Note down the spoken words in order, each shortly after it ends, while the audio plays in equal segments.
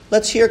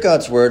Let's hear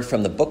God's word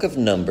from the book of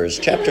Numbers,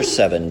 chapter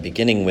 7,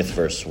 beginning with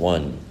verse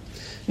 1.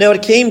 Now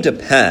it came to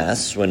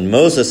pass, when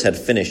Moses had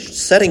finished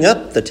setting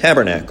up the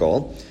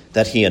tabernacle,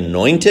 that he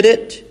anointed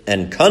it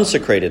and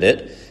consecrated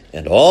it,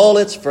 and all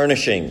its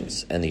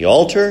furnishings, and the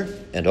altar,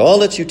 and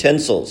all its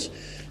utensils.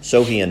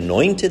 So he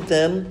anointed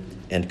them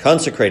and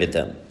consecrated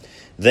them.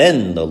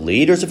 Then the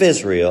leaders of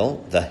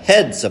Israel, the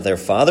heads of their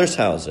fathers'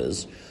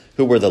 houses,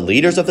 who were the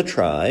leaders of the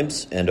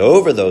tribes, and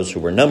over those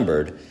who were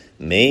numbered,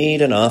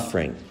 made an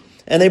offering.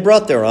 And they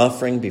brought their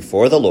offering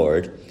before the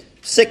Lord,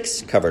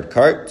 6 covered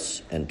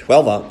carts and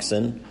 12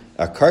 oxen,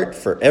 a cart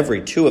for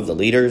every 2 of the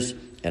leaders,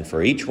 and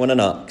for each one an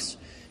ox.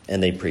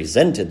 And they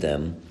presented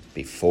them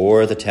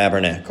before the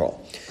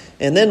tabernacle.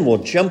 And then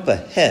we'll jump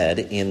ahead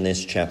in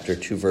this chapter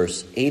to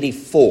verse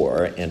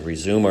 84 and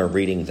resume our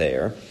reading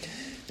there.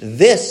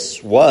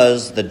 This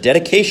was the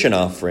dedication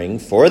offering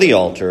for the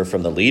altar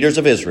from the leaders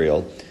of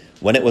Israel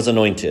when it was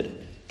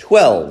anointed.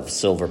 12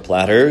 silver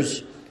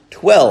platters,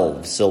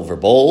 12 silver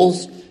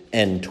bowls,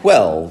 and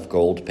 12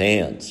 gold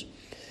pans.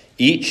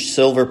 Each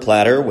silver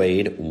platter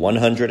weighed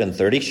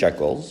 130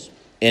 shekels,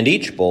 and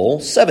each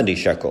bowl 70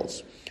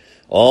 shekels.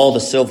 All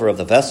the silver of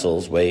the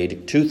vessels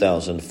weighed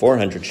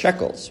 2,400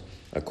 shekels,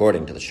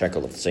 according to the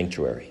shekel of the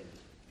sanctuary.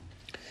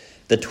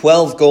 The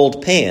 12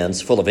 gold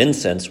pans full of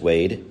incense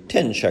weighed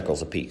 10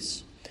 shekels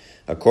apiece,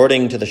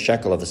 according to the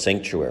shekel of the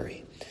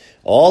sanctuary.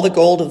 All the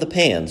gold of the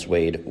pans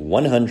weighed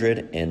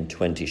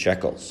 120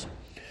 shekels.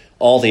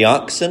 All the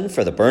oxen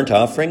for the burnt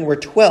offering were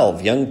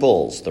 12 young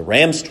bulls, the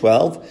rams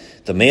 12,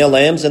 the male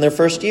lambs in their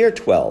first year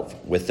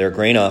 12, with their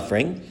grain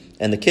offering,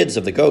 and the kids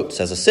of the goats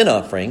as a sin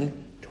offering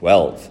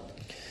 12.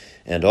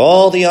 And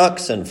all the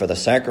oxen for the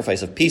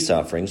sacrifice of peace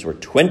offerings were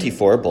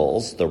 24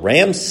 bulls, the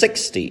rams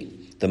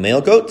 60, the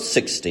male goats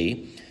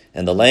 60,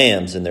 and the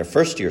lambs in their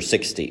first year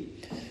 60.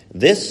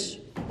 This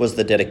was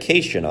the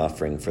dedication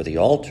offering for the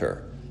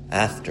altar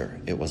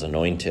after it was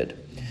anointed.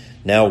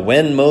 Now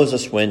when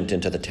Moses went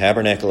into the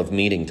tabernacle of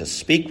meeting to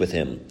speak with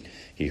him,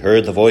 he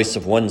heard the voice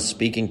of one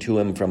speaking to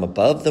him from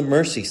above the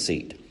mercy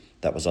seat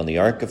that was on the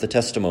ark of the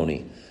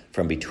testimony,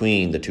 from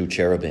between the 2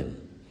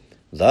 cherubim.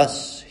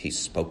 Thus he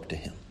spoke to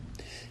him.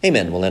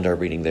 Amen. We'll end our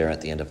reading there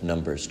at the end of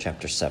Numbers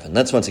chapter 7.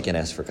 Let's once again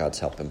ask for God's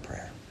help in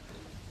prayer.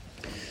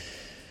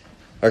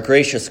 Our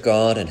gracious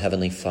God and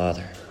Heavenly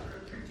Father,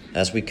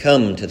 as we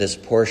come to this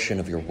portion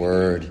of your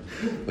word,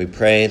 we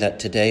pray that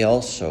today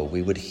also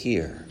we would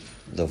hear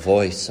the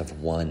voice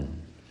of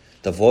one,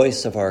 the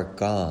voice of our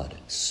God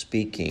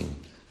speaking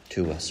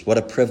to us. What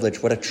a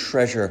privilege, what a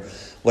treasure,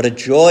 what a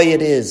joy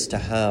it is to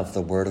have the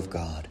word of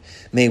God.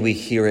 May we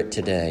hear it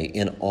today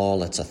in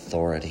all its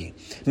authority.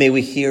 May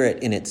we hear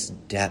it in its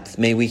depth.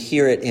 May we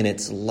hear it in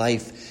its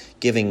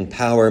life-giving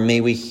power.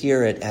 May we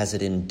hear it as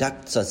it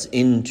inducts us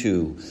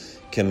into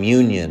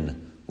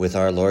communion with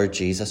our Lord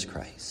Jesus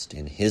Christ.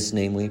 In his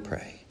name we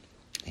pray.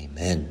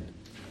 Amen.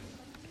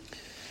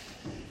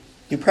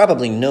 You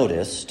probably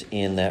noticed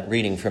in that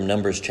reading from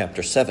Numbers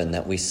chapter 7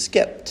 that we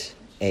skipped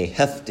a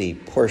hefty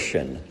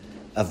portion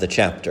of the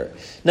chapter.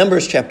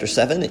 Numbers chapter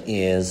 7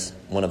 is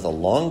one of the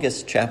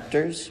longest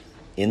chapters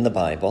in the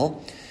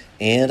Bible,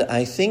 and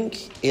I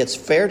think it's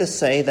fair to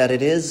say that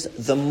it is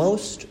the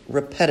most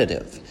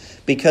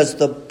repetitive, because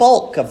the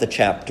bulk of the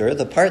chapter,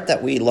 the part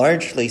that we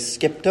largely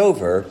skipped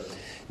over,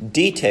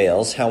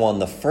 details how on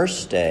the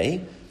first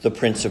day the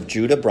Prince of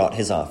Judah brought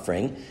his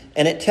offering,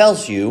 and it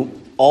tells you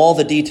all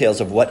the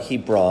details of what he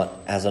brought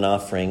as an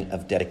offering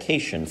of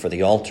dedication for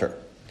the altar.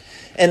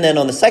 And then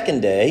on the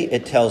second day,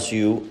 it tells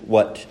you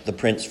what the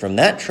prince from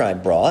that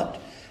tribe brought,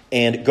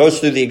 and it goes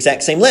through the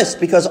exact same list,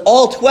 because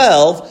all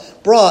 12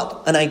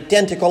 brought an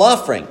identical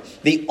offering.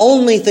 The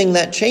only thing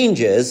that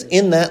changes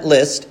in that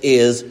list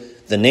is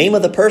the name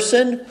of the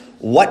person,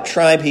 what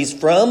tribe he's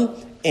from,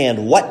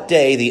 and what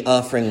day the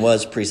offering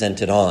was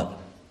presented on.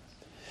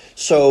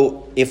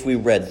 So if we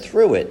read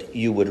through it,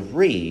 you would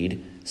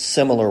read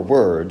similar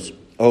words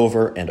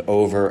over and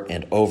over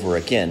and over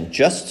again,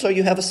 just so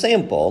you have a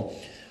sample.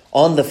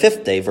 On the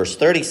 5th day, verse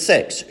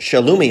 36,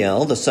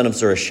 Shelumiel, the son of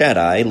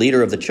Zurishaddai,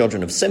 leader of the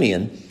children of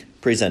Simeon,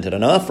 presented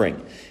an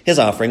offering. His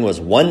offering was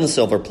 1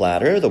 silver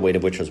platter, the weight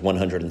of which was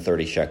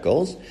 130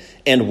 shekels,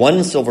 and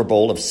 1 silver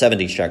bowl of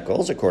 70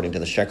 shekels, according to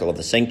the shekel of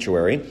the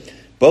sanctuary,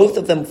 both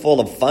of them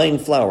full of fine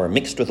flour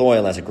mixed with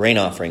oil as a grain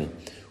offering,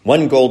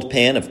 1 gold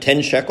pan of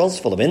 10 shekels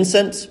full of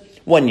incense,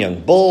 1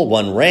 young bull,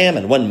 1 ram,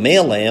 and 1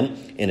 male lamb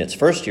in its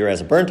first year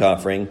as a burnt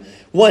offering,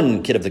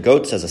 1 kid of the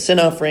goats as a sin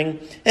offering,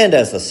 and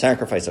as the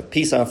sacrifice of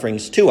peace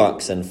offerings, 2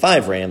 oxen,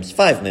 5 rams,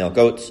 5 male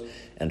goats,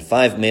 and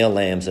 5 male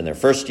lambs in their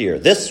first year.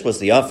 This was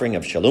the offering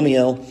of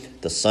Shelumiel,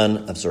 the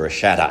son of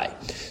Zurishaddai.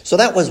 So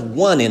that was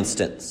one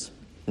instance.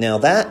 Now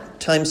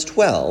that times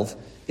 12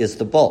 is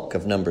the bulk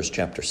of Numbers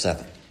chapter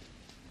 7.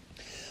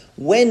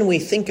 When we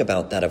think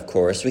about that, of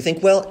course, we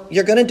think, well,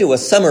 you're going to do a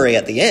summary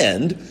at the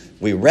end.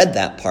 We read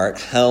that part,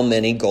 how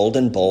many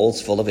golden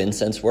bowls full of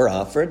incense were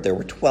offered. There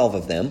were 12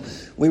 of them.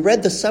 We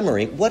read the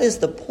summary. What is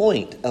the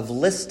point of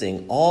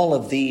listing all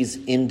of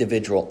these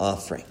individual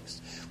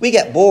offerings? We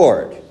get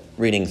bored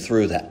reading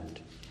through that.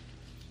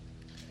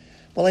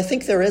 Well, I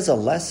think there is a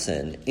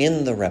lesson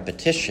in the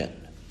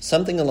repetition,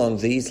 something along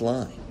these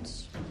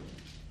lines.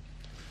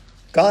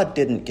 God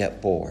didn't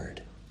get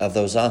bored of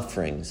those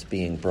offerings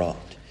being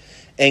brought,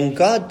 and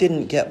God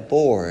didn't get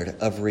bored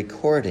of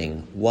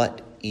recording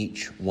what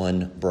each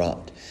one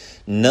brought.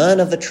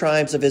 None of the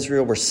tribes of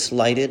Israel were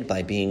slighted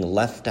by being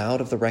left out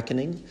of the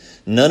reckoning.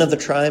 None of the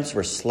tribes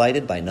were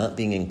slighted by not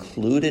being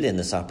included in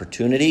this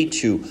opportunity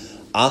to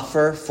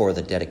offer for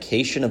the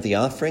dedication of the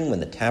offering when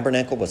the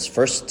tabernacle was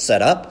first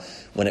set up,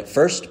 when it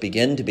first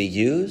began to be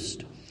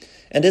used.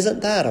 And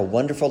isn't that a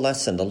wonderful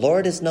lesson? The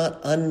Lord is not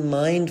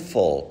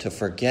unmindful to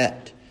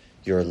forget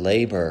your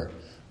labor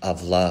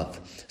of love.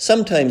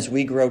 Sometimes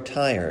we grow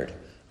tired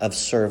of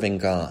serving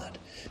God.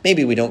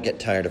 Maybe we don't get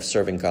tired of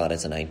serving God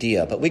as an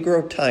idea, but we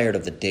grow tired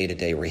of the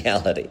day-to-day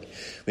reality.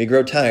 We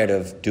grow tired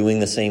of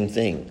doing the same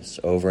things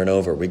over and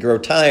over. We grow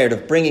tired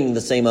of bringing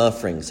the same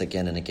offerings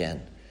again and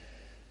again.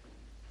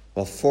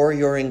 Well, for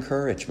your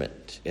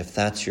encouragement, if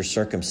that's your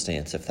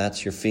circumstance, if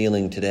that's your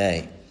feeling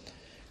today,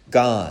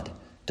 God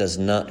does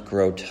not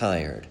grow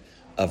tired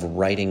of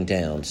writing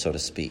down, so to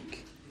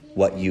speak,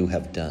 what you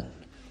have done,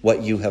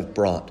 what you have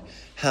brought,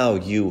 how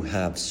you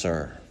have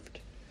served.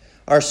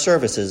 Our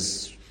service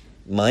is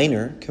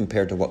minor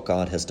compared to what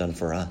God has done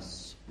for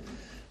us.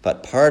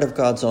 But part of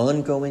God's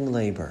ongoing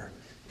labor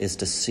is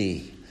to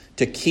see,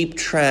 to keep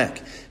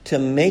track, to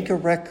make a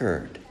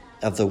record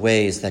of the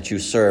ways that you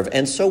serve.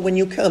 And so when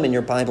you come in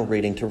your Bible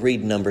reading to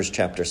read Numbers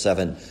chapter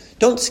 7,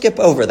 don't skip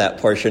over that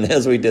portion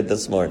as we did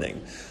this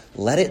morning.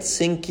 Let it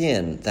sink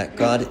in that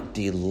God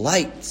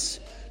delights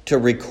to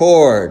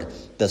record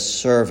the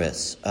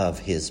service of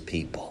his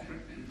people.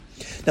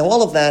 Now,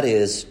 all of that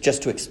is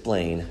just to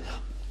explain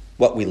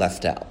what we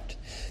left out.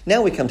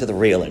 Now we come to the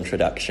real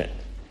introduction.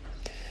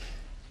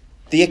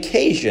 The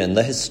occasion,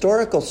 the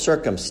historical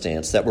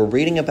circumstance that we're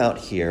reading about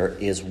here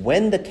is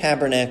when the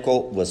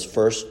tabernacle was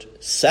first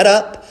set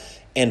up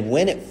and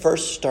when it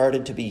first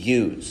started to be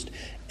used.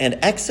 And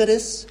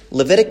Exodus,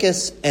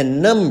 Leviticus,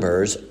 and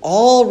Numbers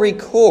all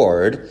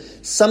record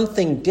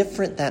something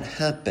different that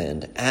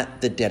happened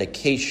at the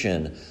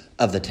dedication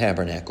of the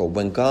tabernacle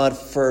when God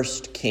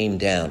first came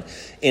down.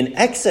 In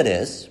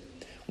Exodus,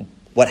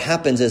 what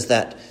happens is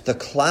that the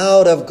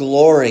cloud of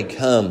glory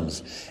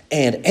comes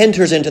and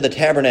enters into the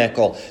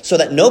tabernacle so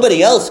that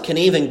nobody else can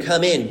even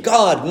come in.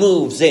 God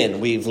moves in.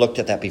 We've looked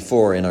at that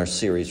before in our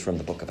series from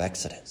the book of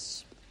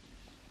Exodus.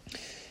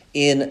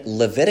 In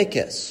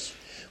Leviticus,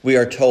 we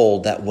are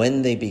told that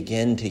when they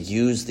began to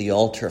use the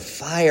altar,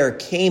 fire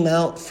came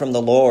out from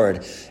the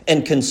Lord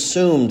and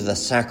consumed the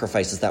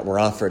sacrifices that were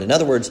offered. In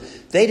other words,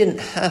 they didn't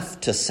have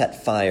to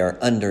set fire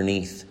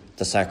underneath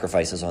the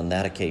sacrifices on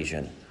that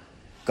occasion.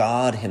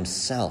 God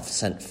himself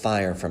sent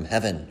fire from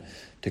heaven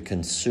to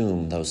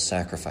consume those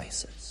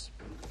sacrifices.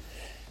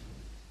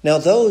 Now,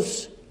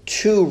 those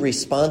two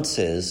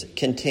responses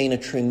contain a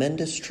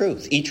tremendous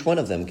truth. Each one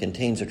of them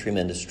contains a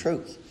tremendous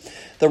truth.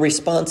 The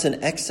response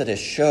in Exodus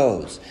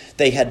shows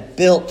they had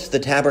built the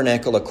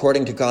tabernacle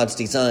according to God's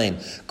design.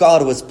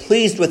 God was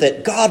pleased with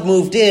it. God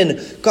moved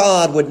in.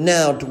 God would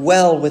now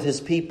dwell with his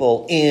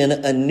people in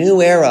a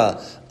new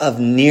era of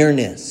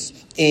nearness,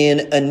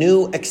 in a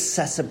new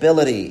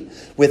accessibility,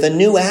 with a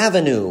new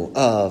avenue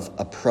of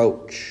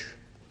approach.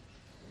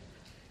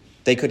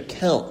 They could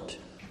count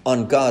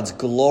on God's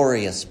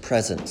glorious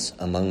presence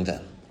among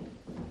them.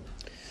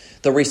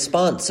 The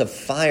response of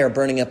fire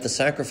burning up the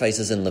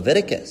sacrifices in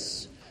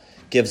Leviticus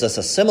gives us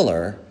a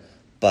similar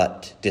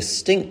but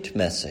distinct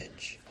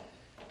message.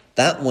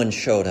 That one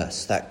showed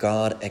us that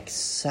God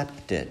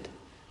accepted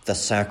the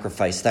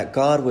sacrifice, that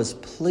God was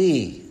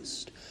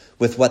pleased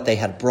with what they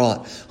had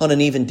brought. On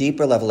an even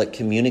deeper level, it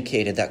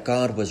communicated that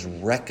God was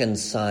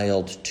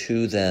reconciled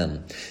to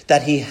them,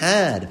 that he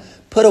had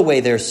put away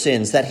their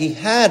sins, that he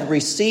had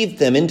received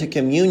them into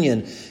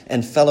communion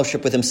and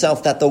fellowship with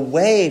himself, that the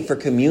way for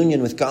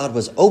communion with God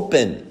was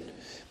open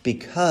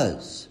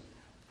because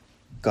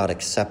God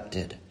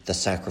accepted the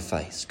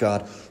sacrifice.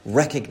 God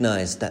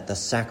recognized that the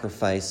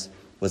sacrifice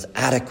was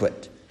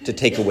adequate to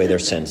take away their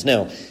sins.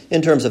 Now,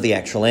 in terms of the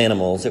actual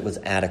animals, it was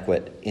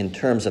adequate in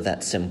terms of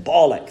that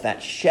symbolic,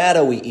 that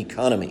shadowy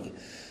economy.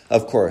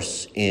 Of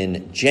course,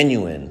 in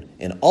genuine,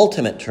 in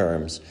ultimate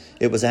terms,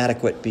 it was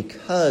adequate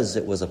because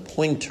it was a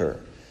pointer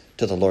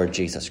to the Lord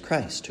Jesus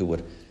Christ, who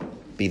would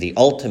be the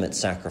ultimate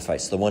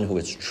sacrifice, the one who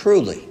is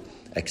truly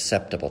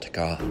acceptable to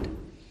God.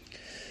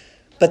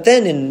 But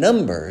then in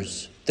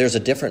Numbers, there's a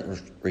different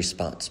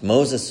response.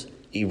 Moses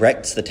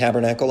erects the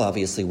tabernacle,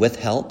 obviously with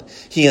help.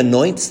 He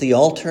anoints the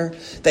altar.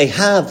 They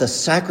have the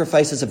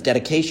sacrifices of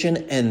dedication.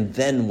 And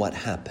then what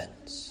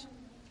happens?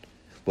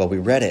 Well, we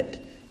read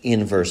it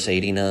in verse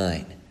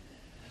 89.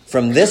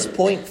 From this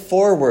point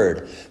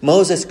forward,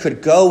 Moses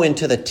could go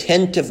into the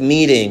tent of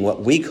meeting,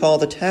 what we call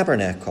the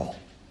tabernacle.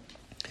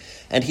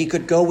 And he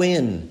could go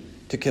in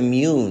to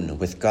commune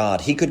with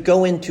God. He could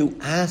go in to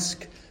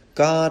ask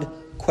God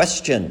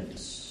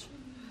questions.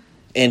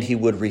 And he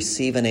would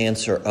receive an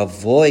answer. A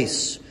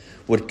voice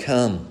would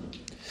come.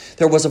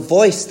 There was a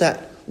voice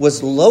that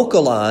was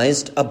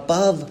localized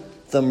above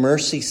the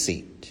mercy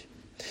seat.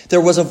 There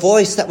was a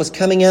voice that was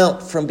coming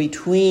out from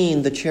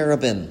between the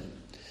cherubim.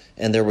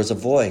 And there was a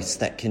voice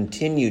that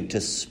continued to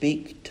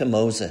speak to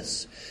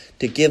Moses,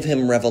 to give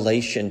him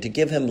revelation, to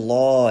give him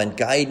law and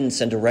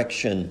guidance and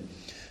direction,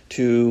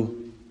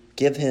 to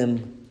give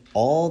him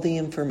all the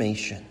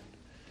information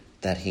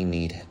that he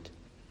needed.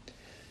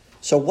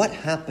 So what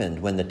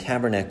happened when the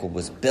tabernacle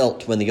was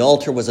built, when the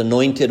altar was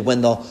anointed,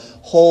 when the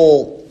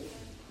whole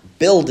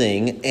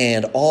building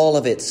and all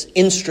of its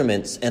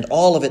instruments and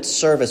all of its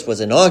service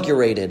was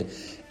inaugurated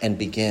and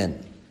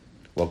began?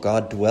 Well,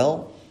 God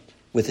dwelt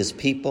with his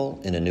people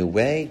in a new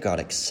way. God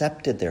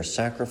accepted their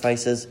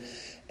sacrifices,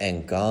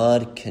 and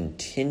God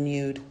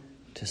continued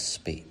to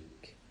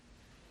speak.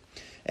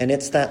 And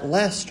it's that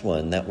last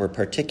one that we're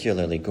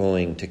particularly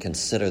going to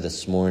consider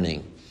this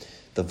morning.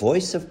 The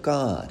voice of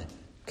God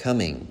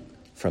coming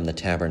from the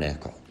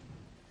tabernacle.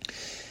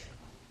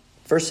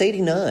 Verse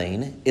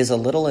 89 is a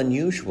little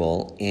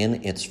unusual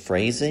in its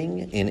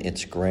phrasing, in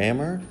its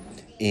grammar,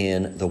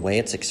 in the way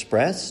it's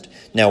expressed.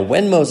 Now,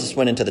 when Moses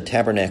went into the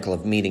tabernacle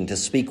of meeting to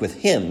speak with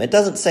him, it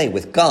doesn't say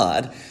with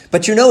God,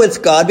 but you know it's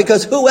God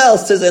because who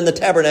else is in the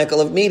tabernacle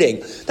of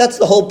meeting? That's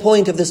the whole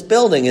point of this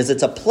building, is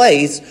it's a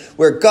place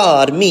where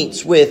God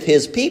meets with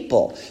his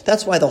people.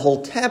 That's why the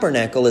whole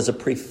tabernacle is a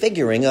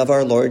prefiguring of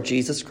our Lord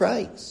Jesus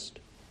Christ.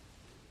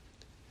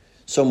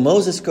 So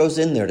Moses goes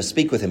in there to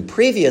speak with him.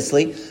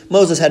 Previously,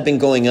 Moses had been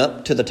going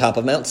up to the top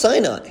of Mount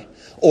Sinai,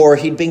 or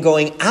he'd been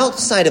going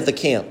outside of the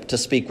camp to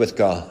speak with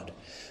God.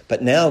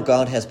 But now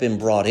God has been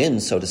brought in,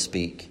 so to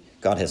speak.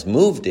 God has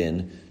moved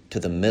in to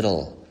the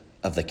middle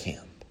of the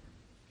camp.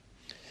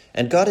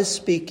 And God is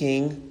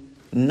speaking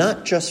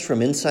not just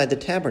from inside the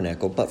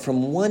tabernacle, but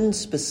from one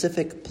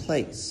specific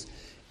place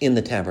in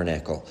the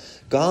tabernacle.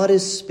 God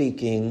is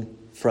speaking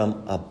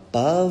from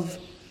above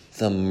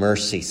the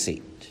mercy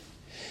seat.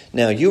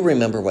 Now, you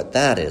remember what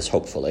that is,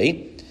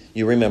 hopefully.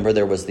 You remember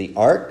there was the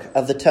Ark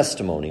of the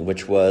Testimony,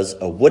 which was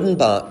a wooden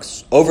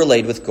box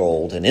overlaid with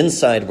gold, and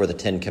inside were the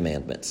 10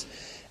 Commandments.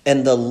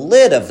 And the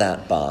lid of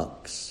that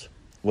box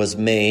was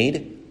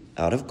made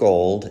out of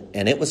gold,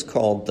 and it was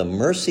called the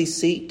mercy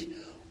seat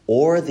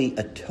or the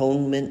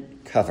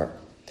atonement cover.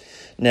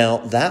 Now,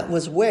 that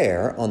was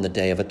where, on the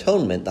Day of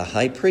Atonement, the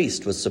high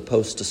priest was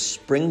supposed to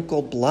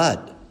sprinkle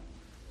blood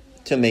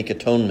to make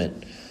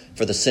atonement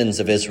for the sins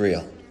of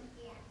Israel.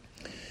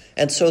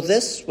 And so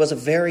this was a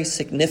very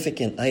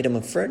significant item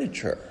of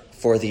furniture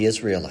for the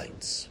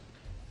Israelites.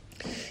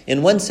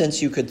 In one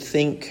sense, you could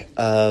think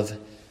of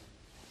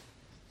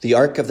the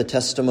Ark of the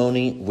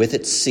Testimony with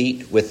its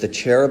seat, with the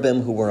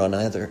cherubim who were on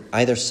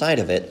either side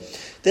of it.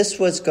 This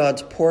was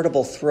God's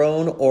portable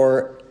throne,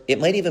 or it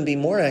might even be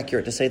more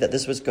accurate to say that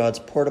this was God's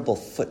portable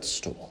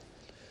footstool.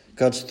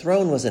 God's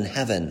throne was in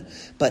heaven,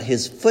 but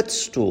his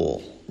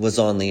footstool was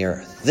on the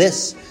earth.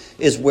 This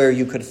is where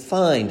you could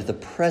find the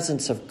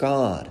presence of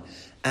God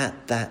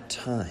at that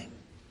time.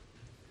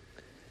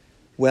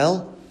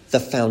 Well, the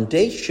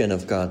foundation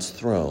of God's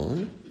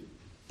throne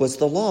was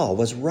the law,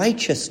 was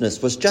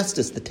righteousness, was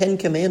justice. The 10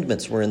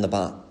 Commandments were in the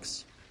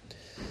box.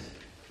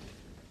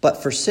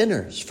 But for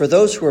sinners, for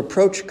those who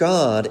approach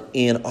God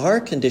in our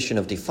condition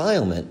of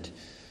defilement,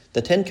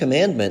 the 10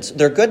 Commandments,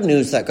 they're good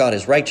news that God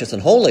is righteous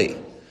and holy,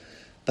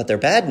 but they're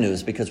bad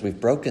news because we've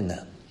broken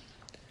them.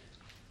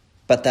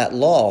 But that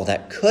law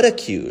that could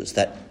accuse,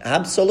 that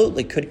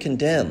absolutely could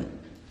condemn,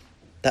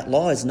 that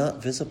law is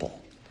not visible.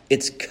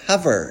 It's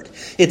covered.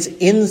 It's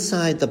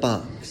inside the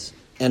box.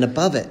 And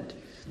above it,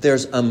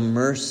 there's a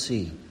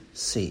mercy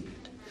seat.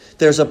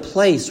 There's a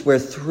place where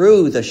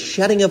through the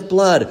shedding of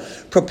blood,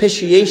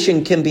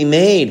 propitiation can be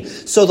made.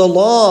 So the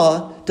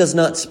law does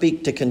not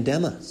speak to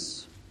condemn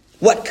us.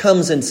 What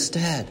comes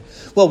instead?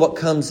 Well, what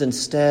comes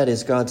instead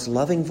is God's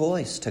loving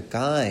voice to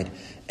guide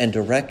and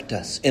direct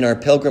us in our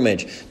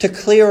pilgrimage, to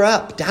clear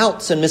up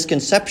doubts and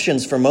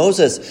misconceptions for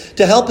Moses,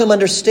 to help him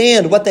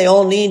understand what they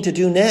all need to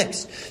do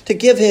next, to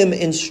give him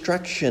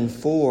instruction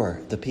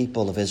for the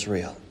people of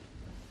Israel.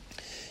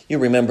 You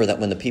remember that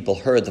when the people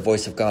heard the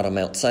voice of God on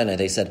Mount Sinai,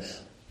 they said,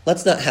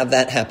 let's not have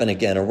that happen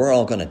again or we're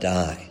all going to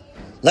die.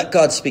 Let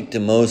God speak to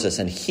Moses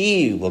and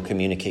he will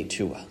communicate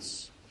to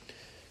us.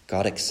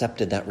 God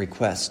accepted that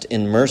request.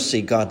 In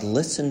mercy, God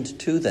listened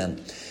to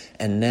them.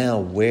 And now,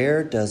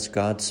 where does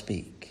God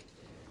speak?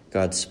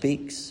 God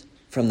speaks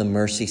from the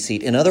mercy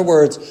seat. In other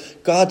words,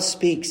 God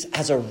speaks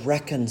as a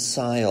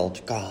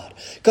reconciled God.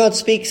 God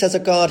speaks as a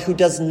God who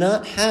does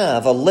not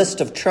have a list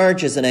of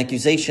charges and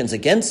accusations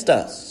against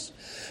us.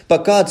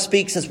 But God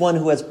speaks as one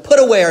who has put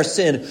away our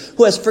sin,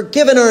 who has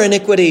forgiven our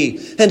iniquity,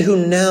 and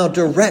who now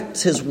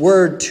directs his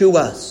word to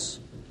us.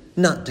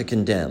 Not to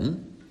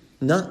condemn,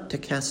 not to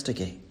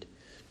castigate,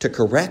 to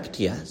correct,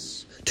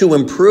 yes, to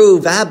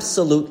improve,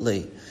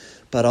 absolutely,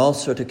 but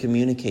also to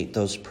communicate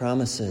those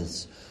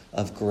promises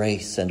of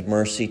grace and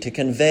mercy, to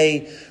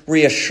convey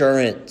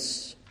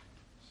reassurance,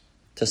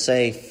 to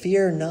say,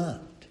 fear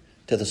not,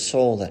 to the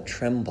soul that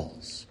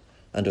trembles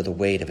under the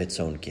weight of its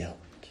own guilt,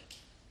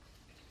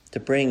 to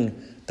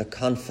bring the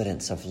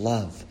confidence of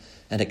love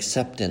and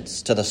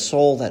acceptance to the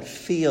soul that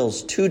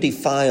feels too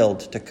defiled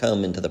to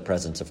come into the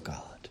presence of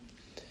God.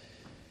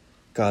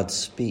 God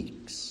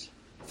speaks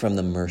from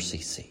the mercy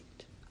seat.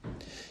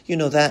 You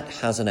know, that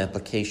has an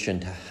application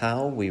to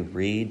how we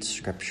read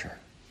Scripture,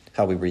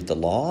 how we read the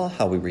law,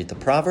 how we read the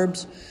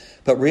Proverbs,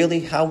 but really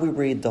how we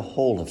read the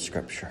whole of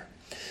Scripture.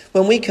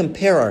 When we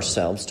compare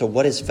ourselves to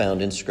what is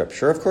found in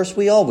Scripture, of course,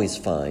 we always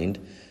find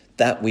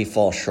that we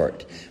fall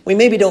short. We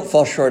maybe don't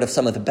fall short of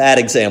some of the bad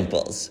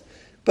examples,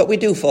 but we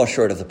do fall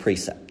short of the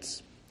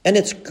precepts. And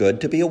it's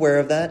good to be aware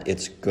of that.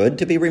 It's good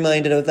to be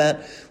reminded of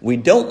that. We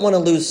don't want to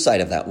lose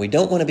sight of that. We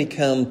don't want to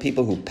become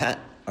people who pat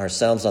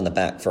ourselves on the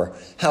back for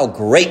how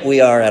great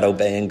we are at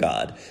obeying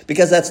God,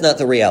 because that's not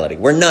the reality.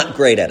 We're not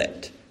great at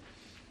it.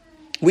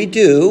 We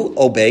do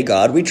obey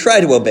God. We try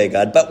to obey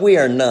God, but we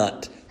are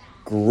not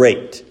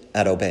great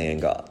at obeying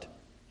God.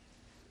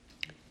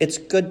 It's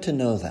good to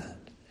know that.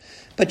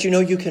 But you know,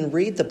 you can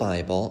read the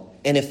Bible,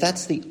 and if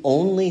that's the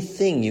only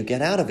thing you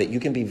get out of it, you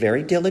can be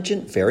very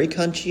diligent, very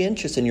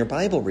conscientious in your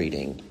Bible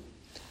reading.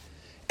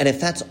 And if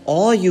that's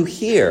all you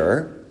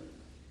hear,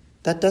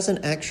 that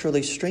doesn't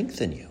actually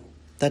strengthen you.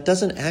 That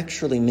doesn't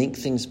actually make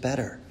things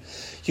better.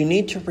 You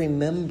need to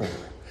remember,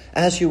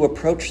 as you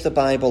approach the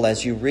Bible,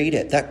 as you read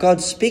it, that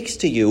God speaks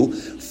to you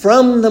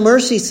from the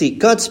mercy seat.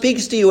 God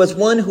speaks to you as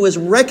one who is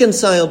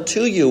reconciled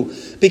to you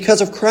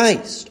because of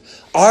Christ.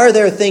 Are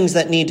there things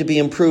that need to be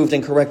improved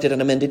and corrected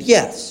and amended?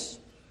 Yes.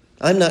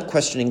 I'm not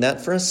questioning that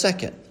for a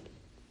second.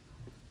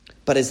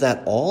 But is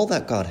that all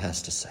that God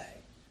has to say?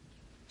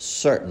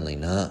 Certainly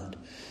not.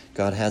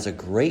 God has a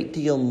great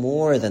deal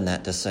more than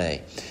that to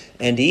say.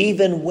 And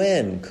even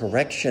when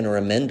correction or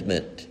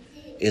amendment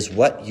is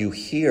what you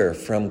hear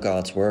from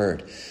God's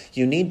word,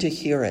 you need to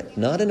hear it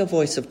not in a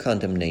voice of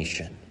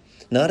condemnation,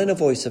 not in a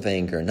voice of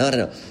anger, not in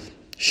a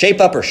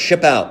shape up or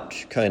ship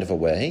out kind of a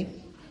way,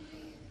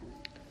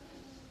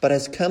 but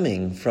as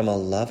coming from a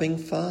loving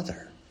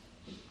Father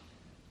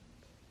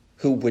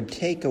who would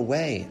take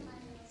away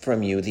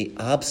from you the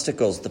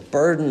obstacles, the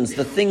burdens,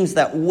 the things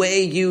that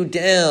weigh you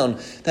down,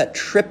 that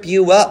trip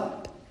you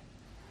up.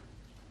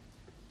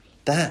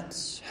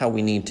 That's how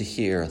we need to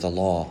hear the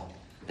law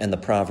and the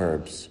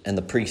Proverbs and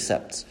the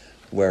precepts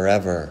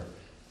wherever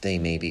they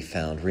may be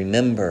found.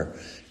 Remember,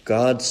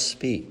 God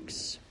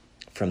speaks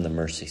from the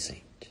mercy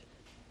seat.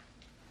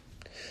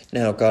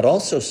 Now, God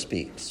also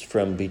speaks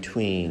from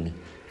between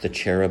the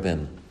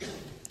cherubim.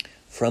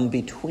 From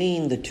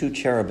between the two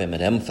cherubim,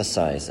 it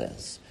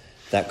emphasizes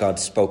that God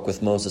spoke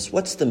with Moses.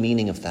 What's the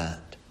meaning of that?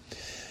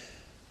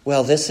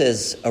 Well, this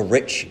is a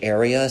rich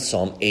area.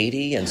 Psalm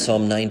 80 and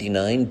Psalm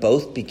 99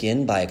 both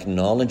begin by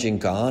acknowledging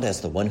God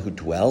as the one who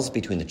dwells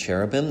between the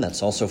cherubim.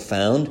 That's also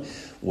found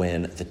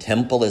when the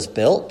temple is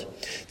built.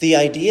 The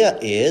idea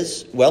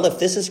is, well, if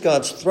this is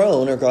God's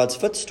throne or God's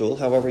footstool,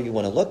 however you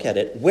want to look at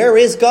it, where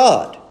is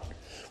God?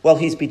 Well,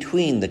 he's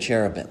between the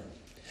cherubim.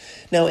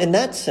 Now, in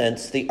that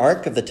sense, the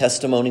Ark of the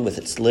Testimony with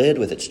its lid,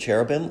 with its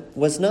cherubim,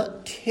 was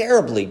not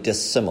terribly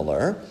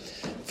dissimilar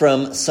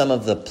from some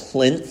of the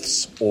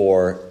plinths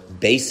or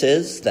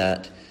bases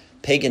that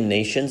pagan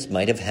nations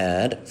might have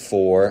had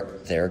for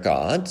their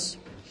gods.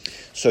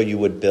 So you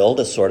would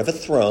build a sort of a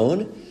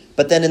throne,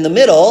 but then in the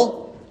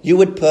middle, you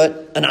would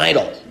put an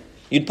idol.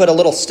 You'd put a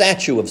little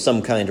statue of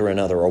some kind or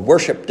another, a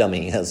worship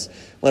dummy, as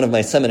one of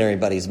my seminary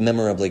buddies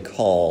memorably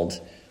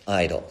called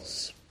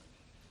idols.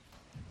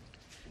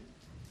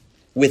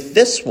 With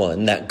this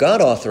one that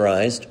God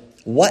authorized,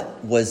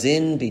 what was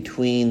in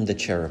between the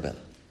cherubim?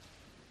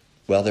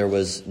 Well, there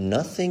was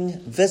nothing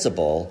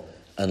visible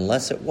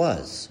unless it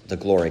was the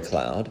glory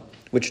cloud,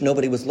 which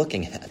nobody was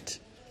looking at.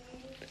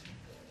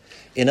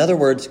 In other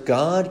words,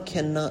 God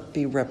cannot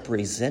be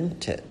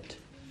represented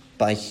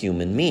by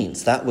human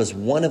means. That was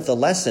one of the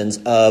lessons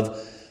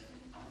of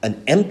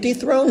an empty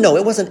throne. No,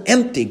 it wasn't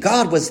empty.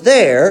 God was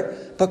there,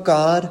 but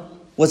God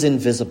was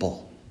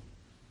invisible.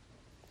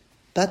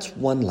 That's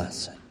one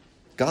lesson.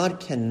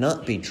 God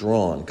cannot be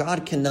drawn.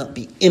 God cannot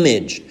be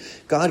imaged.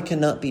 God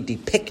cannot be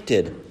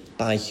depicted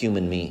by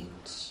human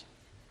means.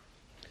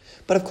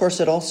 But of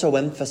course, it also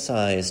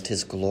emphasized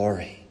his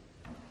glory.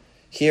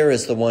 Here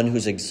is the one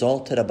who's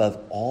exalted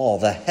above all.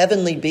 The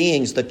heavenly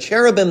beings, the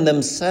cherubim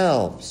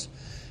themselves,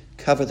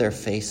 cover their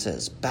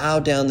faces, bow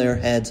down their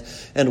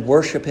heads, and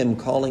worship him,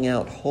 calling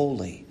out,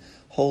 "Holy,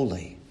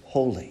 holy,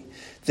 holy."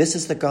 This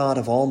is the God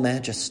of all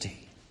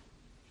majesty.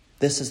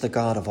 This is the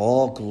God of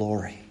all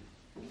glory.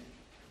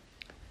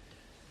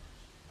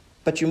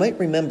 But you might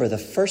remember the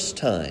first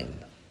time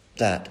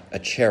that a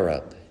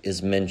cherub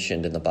is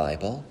mentioned in the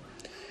Bible.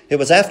 It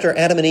was after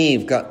Adam and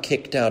Eve got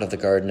kicked out of the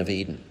Garden of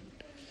Eden.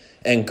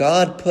 And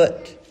God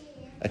put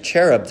a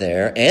cherub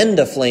there and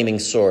a flaming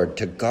sword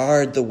to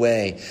guard the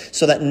way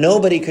so that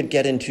nobody could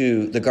get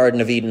into the Garden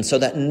of Eden, so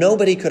that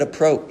nobody could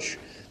approach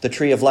the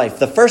tree of life.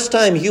 The first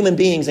time human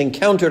beings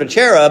encountered a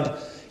cherub,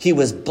 he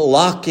was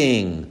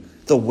blocking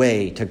the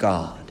way to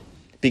God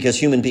because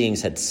human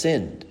beings had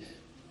sinned,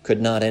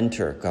 could not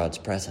enter God's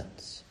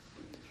presence.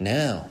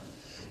 Now,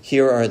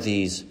 here are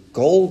these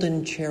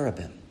golden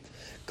cherubim.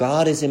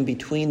 God is in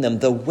between them.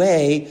 The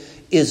way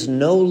is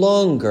no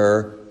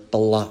longer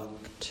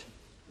blocked.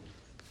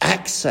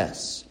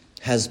 Access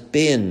has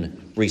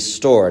been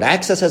restored.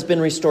 Access has been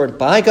restored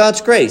by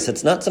God's grace.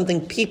 It's not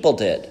something people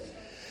did.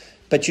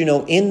 But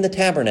in the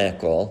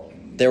tabernacle,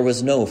 there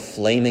was no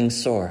flaming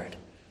sword.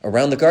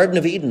 Around the Garden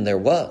of Eden there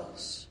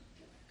was,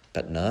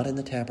 but not in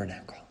the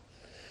tabernacle.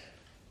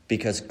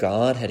 Because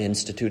God had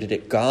instituted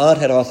it, God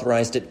had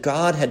authorized it,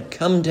 God had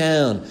come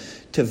down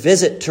to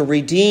visit, to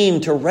redeem,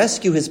 to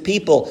rescue his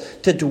people,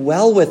 to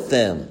dwell with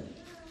them,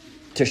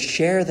 to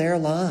share their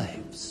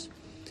lives.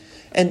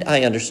 And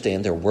I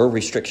understand there were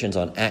restrictions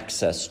on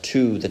access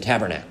to the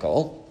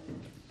tabernacle,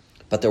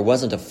 but there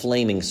wasn't a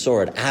flaming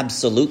sword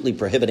absolutely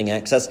prohibiting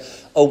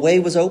access. A way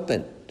was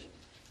opened,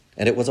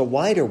 and it was a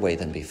wider way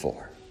than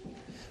before.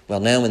 Well,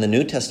 now in the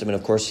New Testament,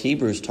 of course,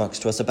 Hebrews talks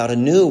to us about a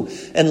new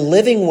and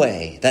living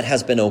way that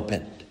has been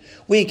opened.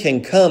 We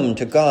can come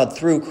to God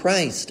through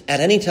Christ at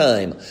any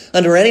time,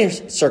 under any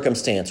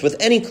circumstance, with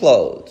any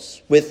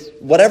clothes, with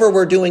whatever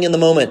we're doing in the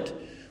moment.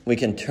 We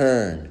can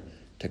turn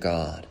to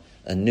God.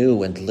 A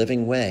new and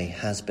living way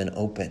has been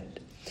opened.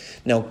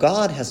 Now,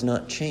 God has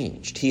not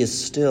changed. He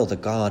is still the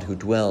God who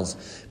dwells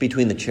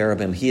between the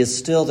cherubim. He is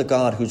still the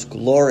God whose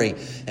glory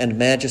and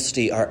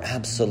majesty are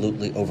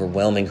absolutely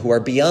overwhelming, who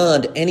are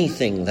beyond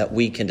anything that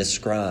we can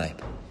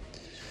describe.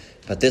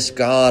 But this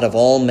God of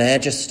all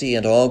majesty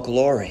and all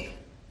glory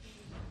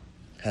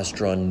has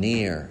drawn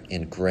near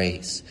in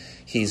grace.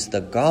 He's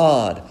the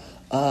God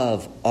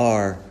of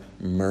our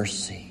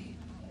mercy.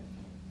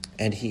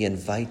 And he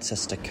invites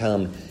us to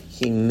come.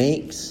 He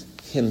makes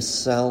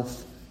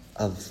himself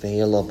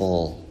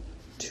available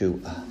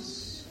to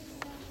us.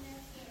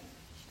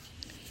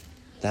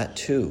 That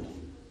too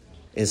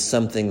is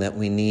something that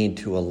we need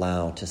to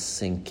allow to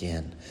sink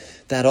in.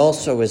 That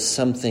also is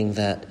something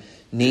that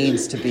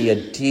needs to be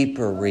a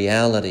deeper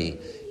reality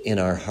in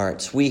our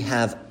hearts. We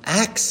have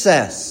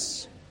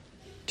access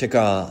to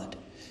God.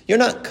 You're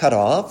not cut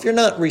off. You're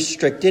not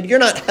restricted. You're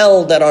not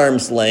held at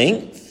arm's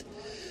length.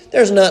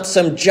 There's not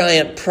some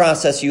giant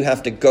process you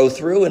have to go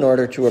through in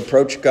order to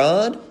approach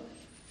God.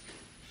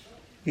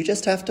 You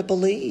just have to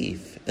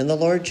believe in the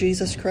Lord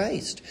Jesus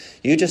Christ.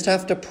 You just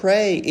have to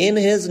pray in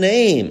his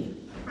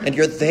name, and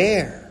you're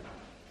there.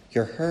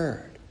 You're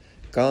heard.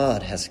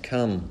 God has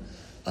come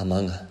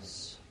among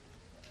us.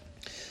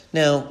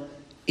 Now,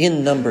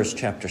 in Numbers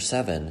chapter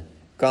 7,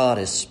 God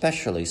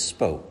especially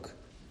spoke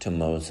to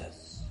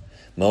Moses.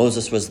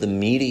 Moses was the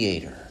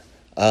mediator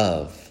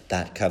of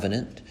that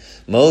covenant.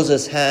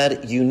 Moses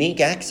had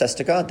unique access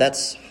to God.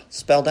 That's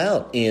spelled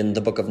out in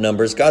the book of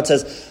Numbers. God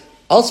says,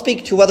 I'll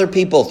speak to other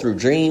people through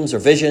dreams or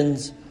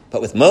visions, but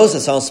with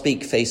Moses I'll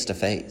speak face to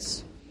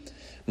face.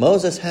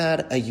 Moses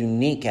had a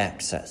unique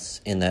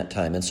access in that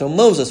time, and so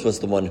Moses was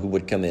the one who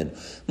would come in.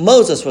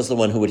 Moses was the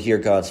one who would hear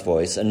God's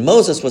voice, and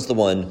Moses was the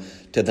one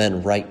to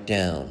then write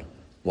down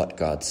what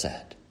God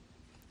said.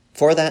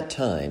 For that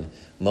time,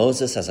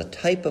 Moses, as a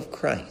type of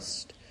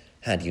Christ,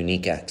 had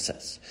unique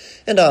access.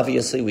 And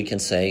obviously we can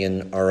say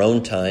in our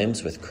own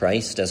times with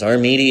Christ as our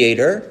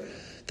mediator,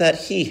 that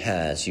he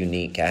has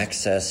unique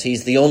access.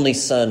 He's the only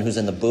Son who's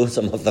in the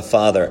bosom of the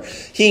Father.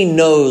 He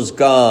knows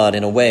God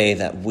in a way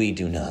that we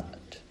do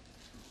not.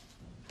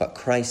 But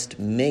Christ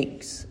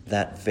makes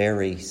that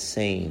very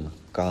same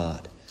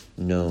God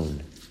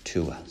known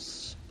to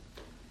us.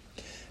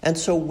 And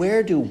so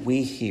where do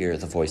we hear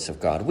the voice of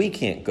God? We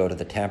can't go to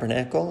the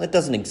tabernacle. It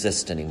doesn't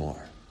exist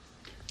anymore.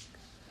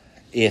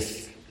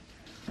 If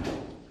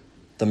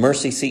the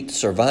mercy seat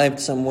survived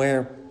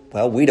somewhere,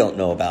 well, we don't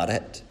know about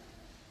it.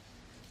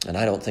 And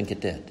I don't think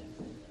it did.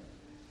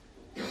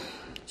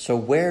 So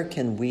where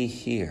can we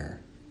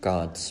hear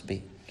God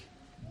speak?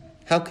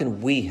 How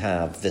can we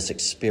have this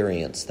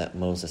experience that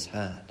Moses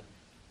had?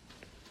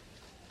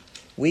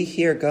 We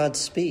hear God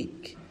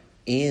speak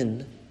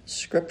in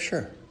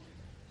Scripture.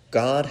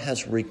 God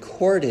has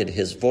recorded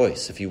his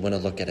voice, if you want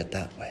to look at it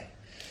that way.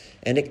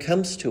 And it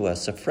comes to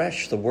us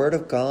afresh. The Word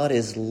of God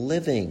is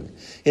living.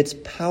 It's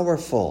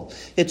powerful.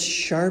 It's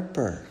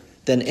sharper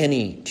than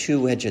any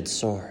two-edged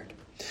sword.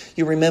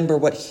 You remember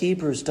what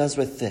Hebrews does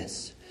with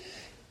this.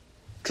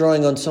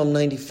 Drawing on Psalm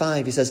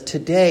 95, he says,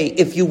 today,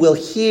 if you will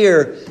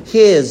hear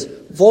his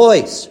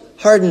voice,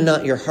 harden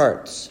not your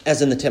hearts,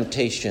 as in the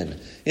temptation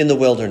in the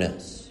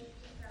wilderness.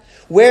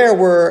 Where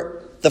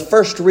were the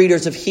first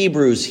readers of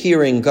Hebrews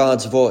hearing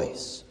God's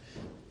voice?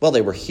 Well,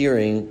 they were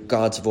hearing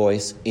God's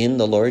voice in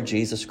the Lord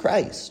Jesus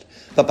Christ.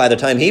 But by the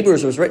time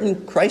Hebrews was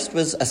written, Christ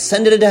was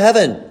ascended into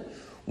heaven.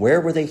 Where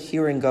were they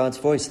hearing God's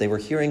voice? They were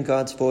hearing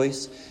God's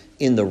voice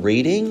in the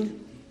reading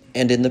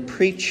and in the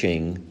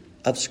preaching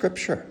of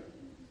Scripture.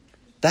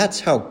 That's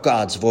how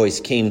God's voice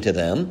came to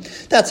them.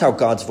 That's how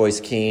God's voice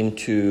came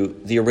to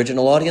the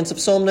original audience of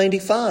Psalm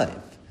 95.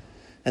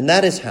 And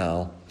that is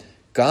how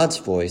God's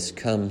voice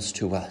comes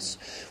to us.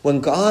 When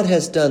God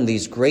has done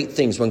these great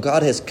things, when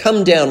God has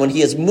come down, when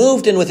he has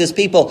moved in with his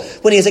people,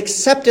 when he has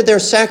accepted their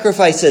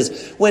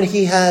sacrifices, when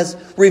he has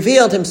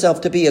revealed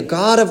himself to be a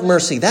God of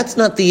mercy, that's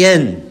not the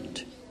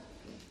end.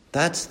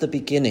 That's the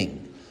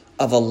beginning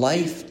of a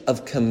life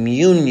of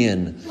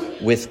communion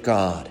with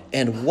God.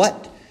 And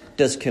what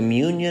does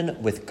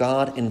communion with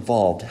God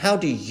involve? How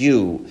do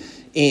you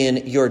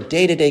in your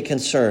day-to-day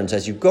concerns,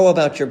 as you go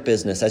about your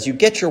business, as you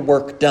get your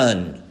work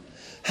done?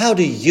 How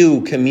do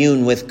you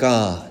commune with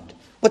God?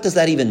 What does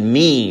that even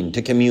mean,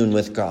 to commune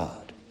with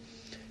God?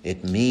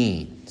 It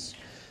means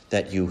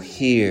that you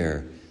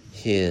hear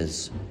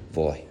his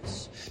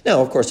voice.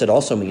 Now, of course, it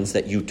also means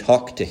that you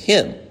talk to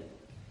him.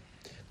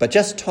 But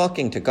just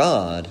talking to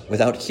God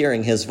without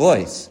hearing his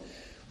voice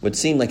would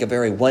seem like a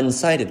very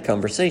one-sided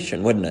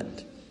conversation, wouldn't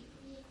it?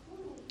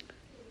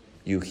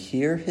 You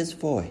hear his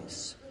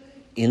voice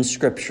in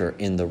Scripture,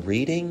 in the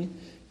reading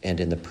and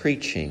in the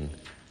preaching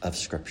of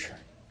Scripture.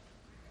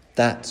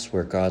 That's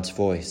where God's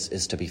voice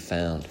is to be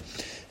found.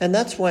 And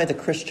that's why the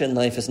Christian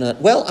life is not,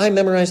 well, I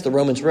memorized the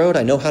Romans Road,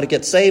 I know how to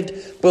get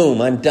saved,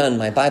 boom, I'm done,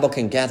 my Bible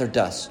can gather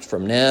dust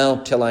from now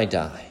till I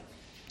die.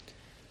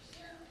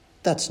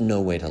 That's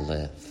no way to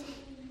live.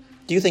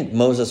 Do you think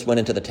Moses went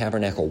into the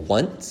tabernacle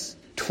once?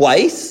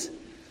 Twice?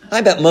 I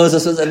bet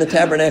Moses was in the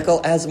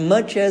tabernacle as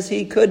much as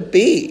he could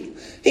be.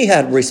 He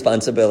had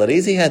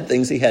responsibilities, he had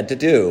things he had to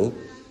do.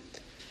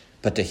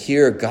 But to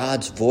hear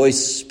God's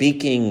voice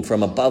speaking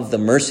from above the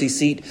mercy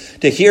seat,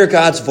 to hear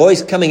God's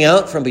voice coming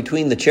out from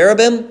between the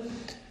cherubim,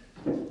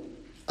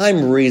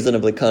 I'm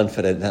reasonably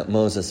confident that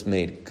Moses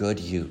made good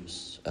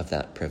use of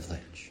that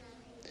privilege.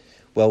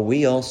 Well,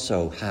 we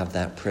also have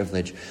that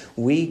privilege.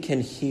 We can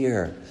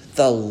hear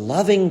the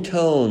loving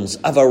tones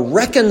of a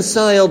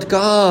reconciled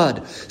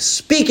God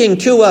speaking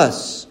to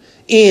us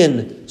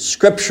in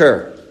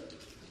Scripture.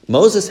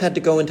 Moses had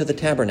to go into the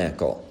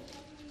tabernacle.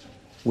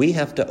 We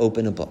have to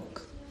open a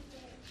book.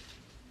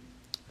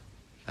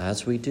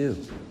 As we do,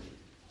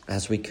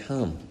 as we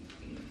come,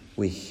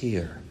 we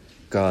hear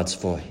God's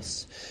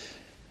voice.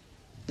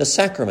 The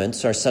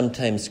sacraments are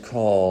sometimes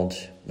called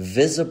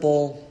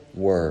visible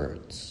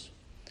words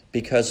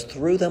because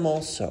through them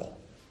also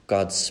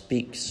God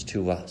speaks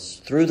to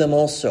us. Through them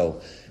also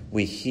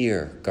we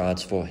hear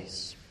God's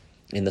voice.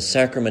 In the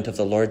sacrament of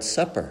the Lord's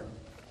Supper,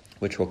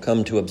 which we'll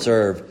come to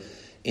observe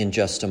in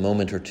just a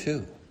moment or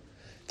two,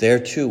 there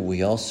too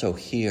we also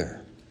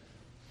hear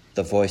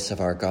the voice of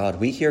our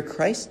God. We hear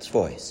Christ's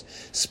voice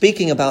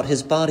speaking about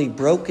his body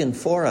broken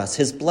for us,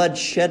 his blood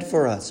shed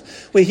for us.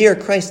 We hear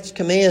Christ's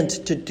command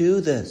to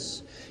do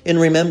this in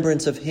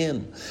remembrance of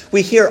him.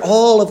 We hear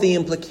all of the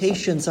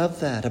implications of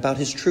that about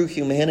his true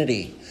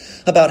humanity,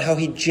 about how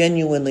he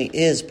genuinely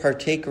is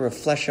partaker of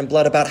flesh and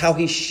blood, about how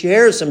he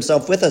shares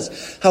himself with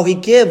us, how he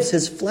gives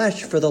his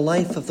flesh for the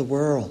life of the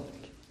world.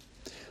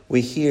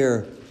 We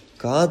hear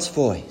God's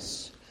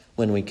voice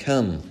when we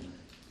come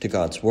to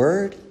God's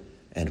word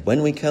and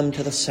when we come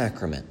to the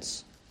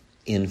sacraments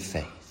in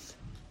faith.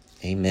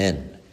 Amen.